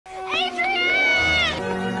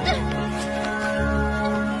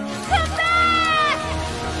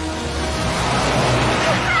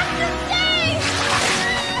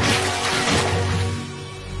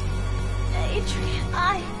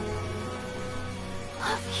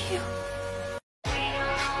love you. That's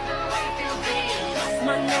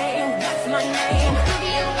my name, that's my name.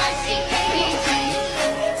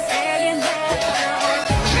 Saying that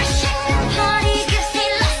party gives me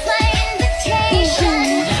lost my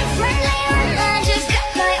invitation. Friendly online, just got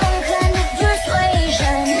my own kind of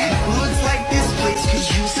persuasion. Looks like this place could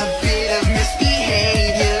use a bit of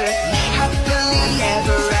misbehavior. Happily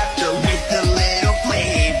ever after with a little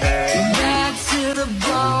flavor. Back to the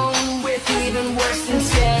bone with even worse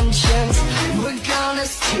intentions. We're gonna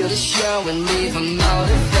steal the show and leave them all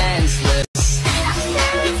defenseless.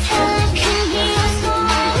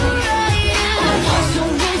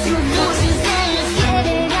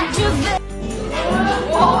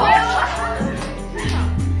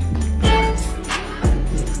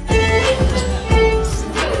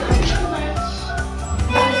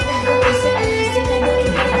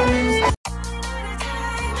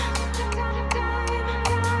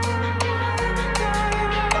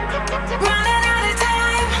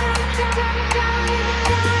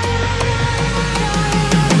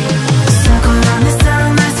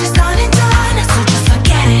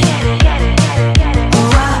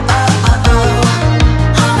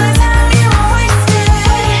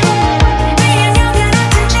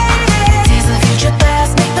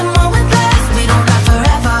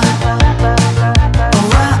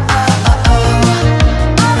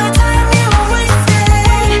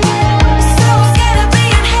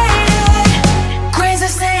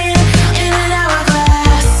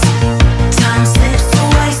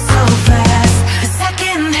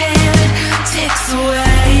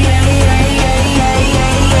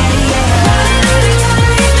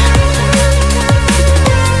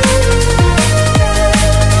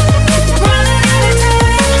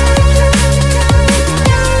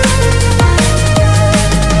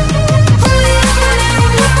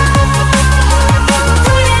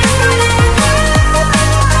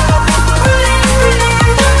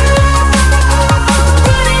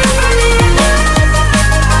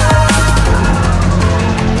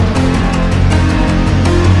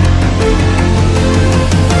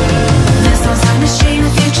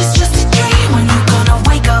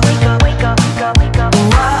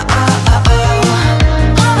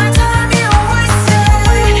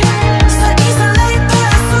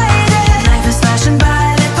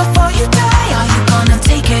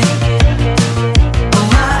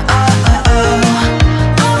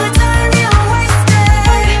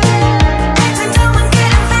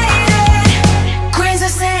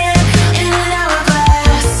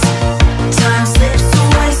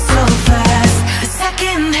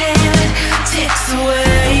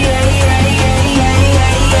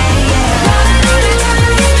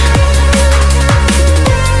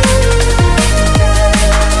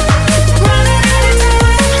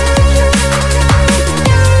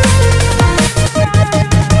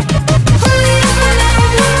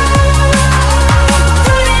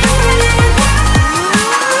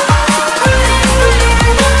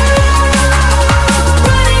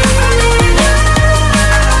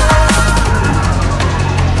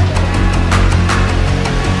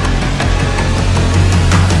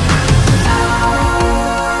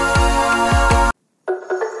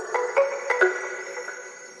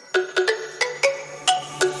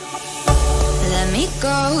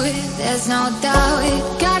 There's no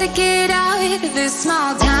doubt, gotta get out of this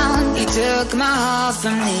small town. You took my heart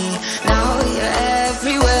from me, now you're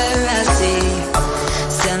everywhere I see.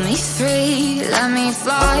 Set me free, let me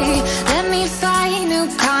fly, let me find new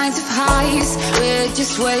kinds of highs. We're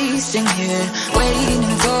just wasting here, waiting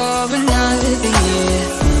for another year.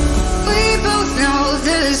 We both know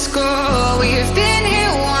the score, we've been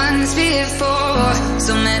here once before.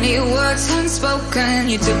 So many words unspoken,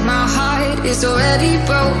 you took my heart, it's already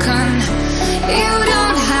broken. You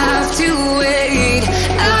don't have to wait,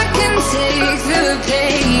 I can take the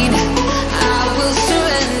pain. I will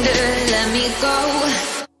surrender, let me go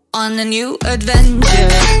on a new adventure.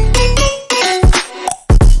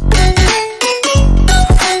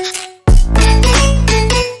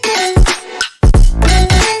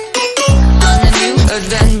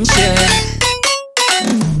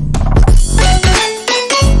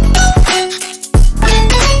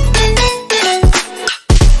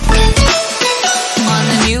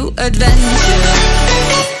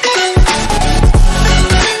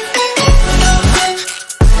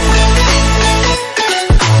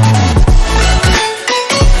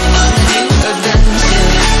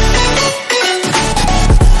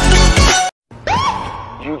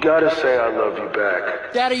 You gotta say I love you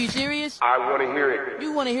back. Dad, are you serious? I want to hear it.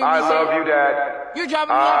 You want to hear me I say love it? you, Dad. You're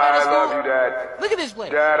driving me out of school? I love you, Dad. Look at this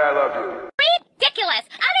place. Dad, I love you. Ridiculous!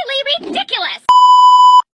 Utterly ridiculous!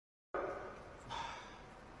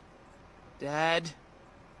 Dad,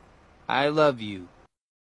 I love you.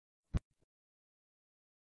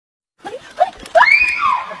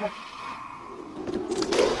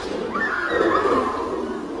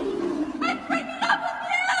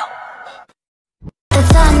 The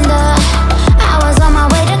thunder, I was on my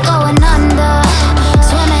way to going under.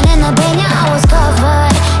 Swimming in the banya, I was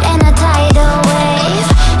covered in a tidal wave,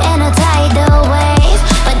 in a tidal wave.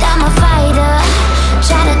 But I'm a fighter,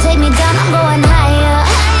 try to take me down, I'm going higher.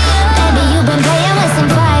 Baby, you've been playing with some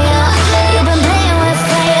fire, you've been playing with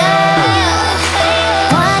fire.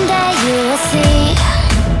 One day you will see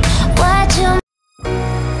what you.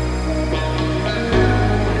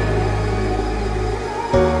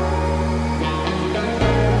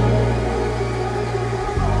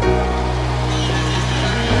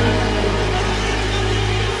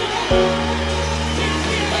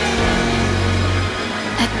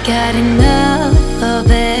 Got enough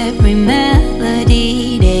of every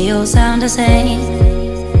melody, they all sound the same.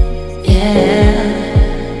 Yeah.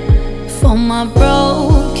 For my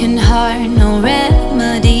broken heart, no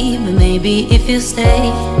remedy, but maybe if you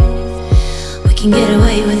stay, we can get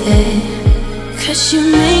away with it. 'Cause you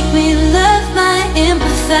make me love my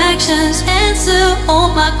imperfections, answer all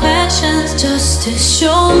my questions, just to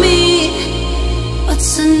show me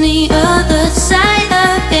what's on the other side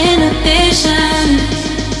of inhibition.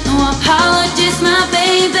 No apologies, my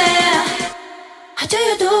baby. How do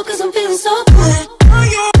you do? 'Cause I'm feeling so good.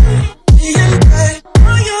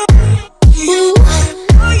 Ooh.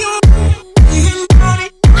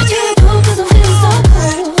 How do you do? 'Cause I'm feeling so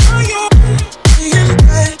good.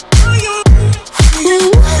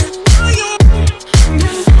 Ooh.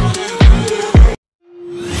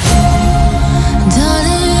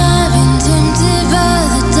 Darling, I've been tempted by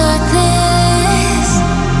the darkness,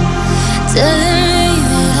 telling me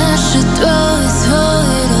that I should throw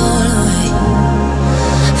it all away.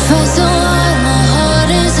 Fight so hard, my heart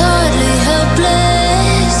is hardly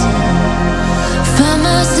helpless. Find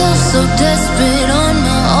myself so desperate on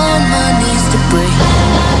my knees to break.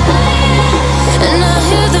 And I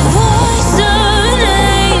hear the voice of an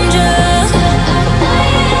angel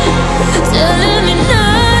telling me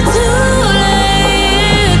not to lay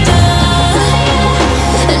it down.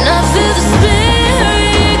 And I feel the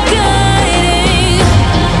spirit guiding,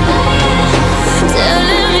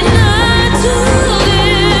 telling me not to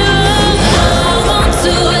give up. Hold on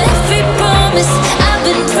to every promise I've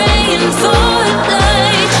been praying for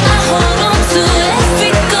tonight. I hold on to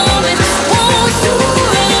every garment, won't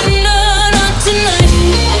surrender, not tonight.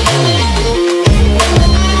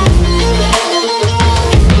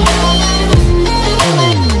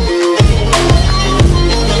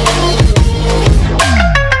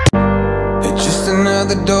 It's just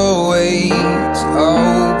another doorway to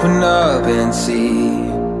open up and see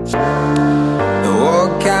what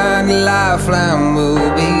kind of lifeline will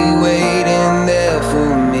be waiting there for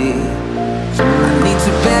me. I need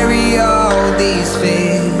to bury all these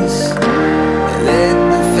fears and let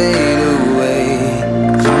them fade away.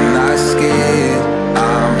 I'm not scared,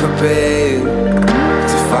 I'm prepared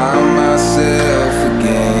to find myself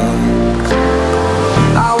again.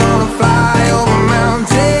 I wanna fly over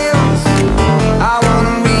mountains, I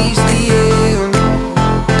wanna reach the end.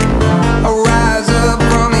 I'll rise up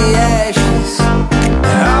from the ashes,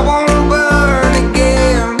 I wanna burn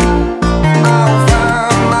again. I'll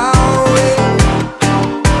find my way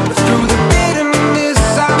through the bitterness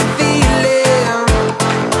I'm feeling.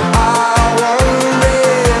 I won't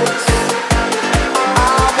rest,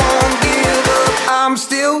 I won't give up, I'm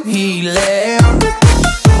still healing.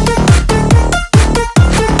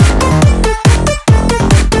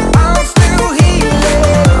 I'm still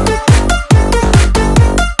healing.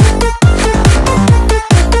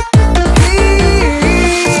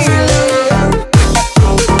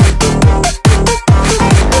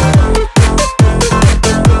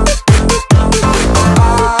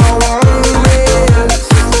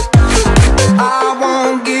 I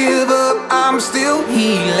won't give up, I'm still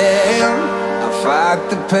healing. I fight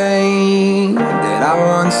the pain that I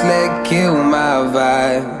once let kill my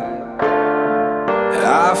vibe.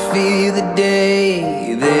 I fear the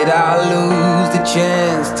day that I lose the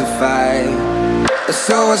chance to fight.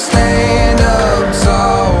 So I stand up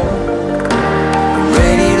tall,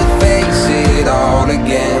 ready to face it all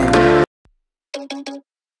again.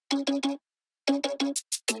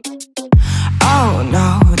 Oh no,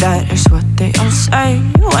 that is what they all say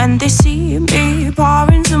when they see me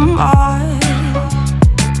pouring some more.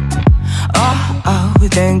 Oh,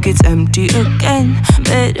 think it's empty again.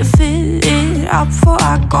 Better fill it up before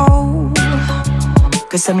I go.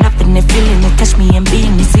 'Cause I'm loving it, feeling it, touch me and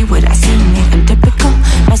being it. See what I see in it, I'm typical.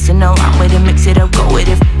 Messing around with it, mix it up, go with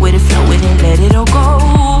it, flow with it, let it all go.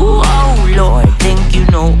 Oh Lord, think you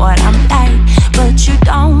know what I'm like, but you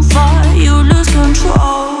don't fall, you lose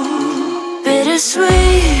control.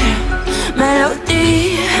 Bittersweet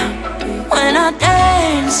melody when I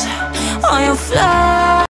dance on your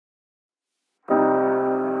floor.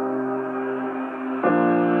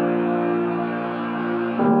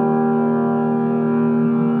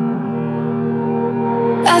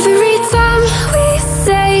 Every time we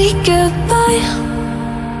say goodbye,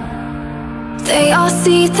 they all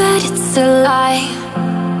see that it's a lie.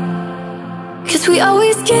 'Cause we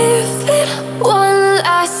always give it one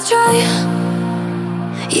last try.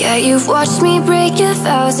 Yeah, you've watched me break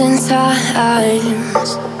 1,000 times.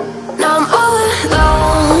 Now I'm all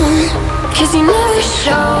alone, 'cause you never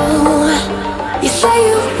show. You say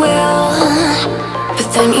you will, but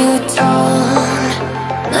then you don't.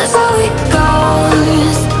 That's how it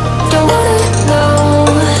goes. Don't wanna know.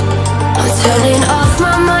 I'm turning off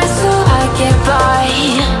my mind so I get by.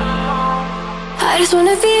 I just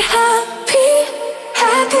wanna be happy,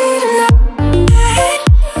 happy tonight.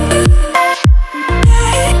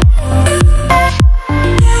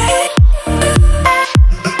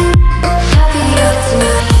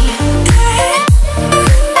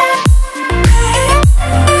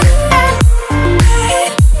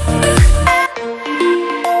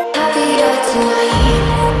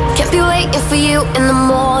 In the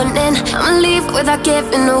morning, I'ma leave without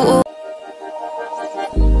giving a word.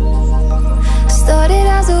 Started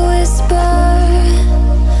as a whisper,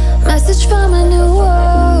 message from a new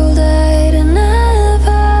world I'd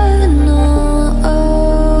never known.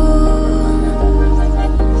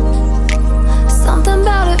 Something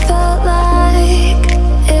about it felt like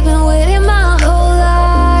it'd been waiting my whole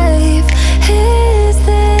life. Is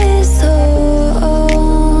this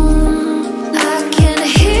home? I can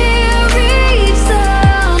hear each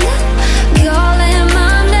sound calling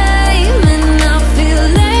my name, and I feel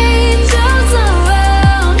angels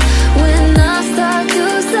around when I start to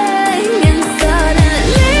sing. And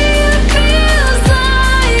suddenly it feels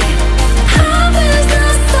like heaven's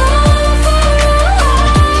not so far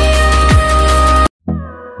away.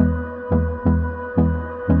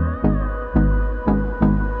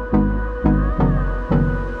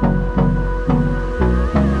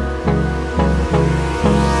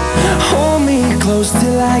 Hold me close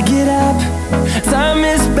till I get up. Time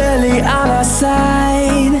is barely on our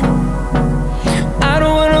side. I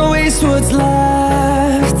don't wanna waste what's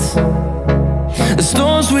left. The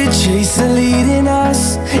storms we chase are leading us,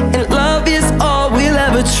 and love is all we'll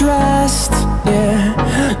ever trust. Yeah,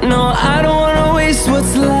 no, I don't wanna waste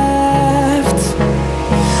what's left.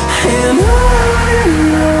 And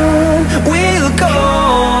on we'll go,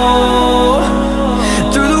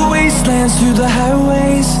 through the wastelands, through the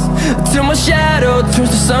highways, till my shadow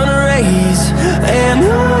turns to sun rays. And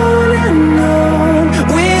on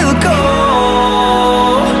we'll go,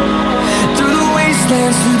 through the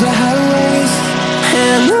wastelands, through the highways.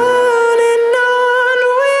 And on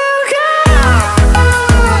we'll go.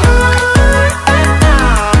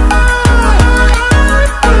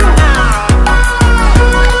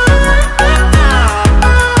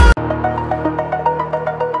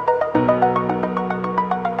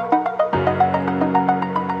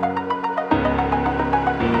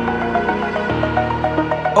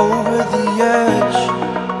 Over the edge,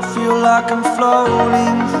 feel like I'm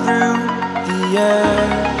floating through the air.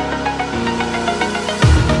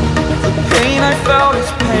 The pain I felt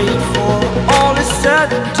is paid for, all is said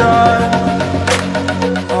and done.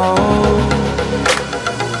 Oh,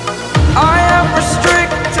 I am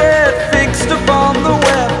restricted, fixed upon the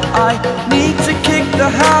web. I need to kick the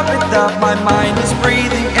habit that my mind is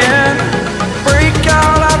breathing in. Break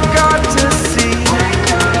out, I've got to see.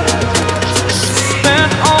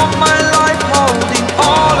 Spent all my life holding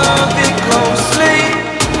all of it closely.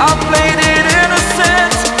 I played it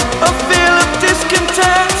innocent, a feel of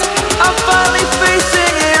discontent. I'm finally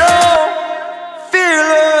facing it all,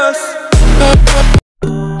 fearless.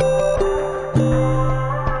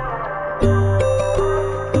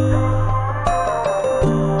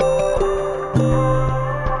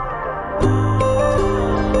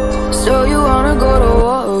 So you wanna go to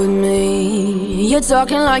war with me? You're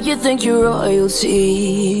talking like you think you're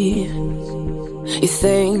royalty. You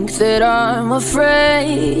think that I'm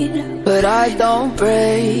afraid, but I don't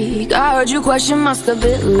break. I heard you question my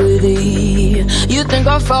stability. You think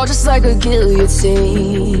I'll fall just like a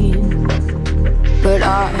guillotine, but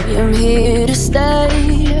I am here to stay,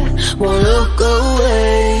 won't look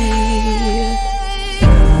away.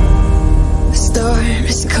 The storm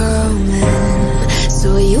is coming, so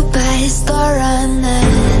you better start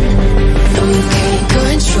running. No, you can't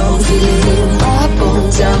control it.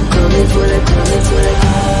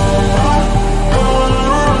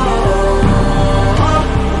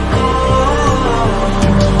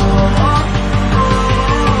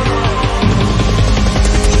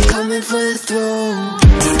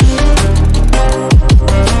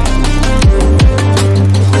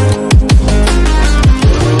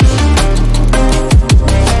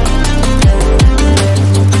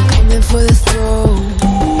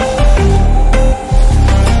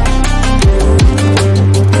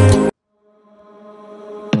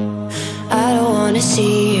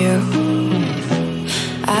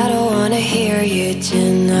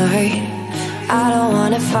 tonight. I don't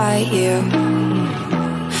wanna fight you.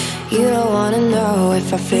 You don't wanna know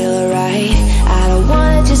if I feel alright. I don't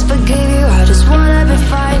wanna just forgive you, I just wanna be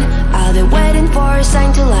fine. I've been waiting for a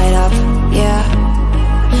sign to light up, yeah.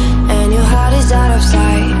 And your heart is out of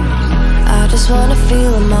sight. I just wanna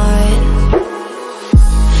feel mine.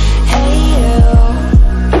 Hey you,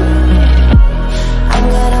 I'm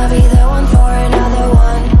gonna be the one for another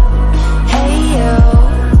one. Hey you,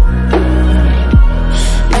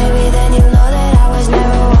 maybe then you'll know that I was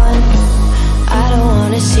never one. I don't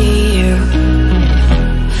wanna see you,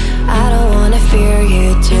 I don't wanna fear you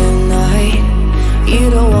tonight. You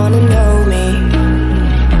don't wanna know me,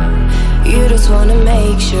 you just wanna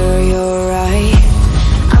make sure you're right.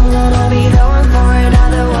 I'm gonna be the one for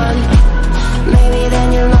another one. Maybe then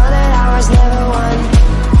you'll know that I was never one.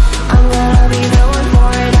 I'm gonna be the one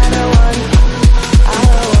for another one. I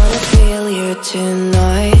don't wanna feel you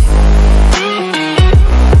tonight.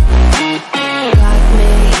 Got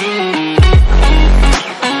me. Got me.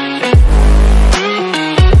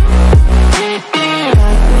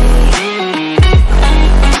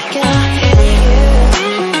 Can I feel you?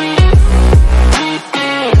 Got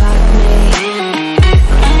me.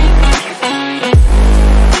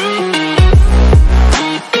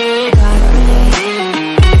 Got me.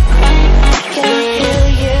 Can I feel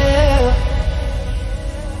you?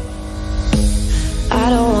 I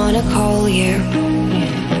don't wanna call you.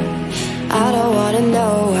 I don't wanna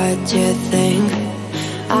know what you think.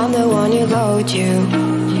 I'm the one you go to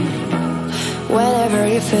whenever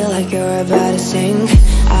you feel like you're about to sink.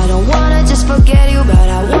 I don't wanna just forget you, but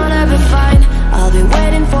I wanna be fine. I'll be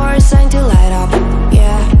waiting for a sign to light up,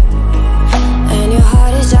 yeah. And your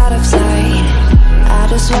heart is out of sight. I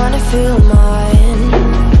just wanna feel mine.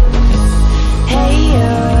 Hey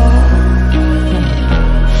you,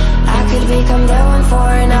 I could become the one for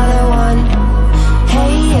another one.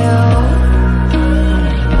 Hey you.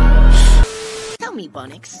 Tell me,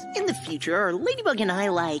 Bunnix, in the future, are Ladybug and I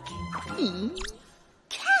like...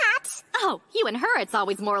 Cat? Oh, you and her, it's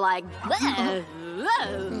always more like...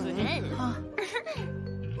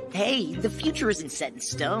 Hey, the future isn't set in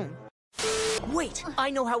stone. Wait, I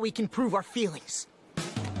know how we can prove our feelings.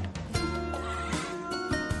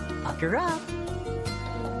 Pucker up.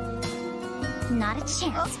 Not a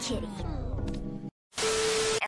chance, kitty.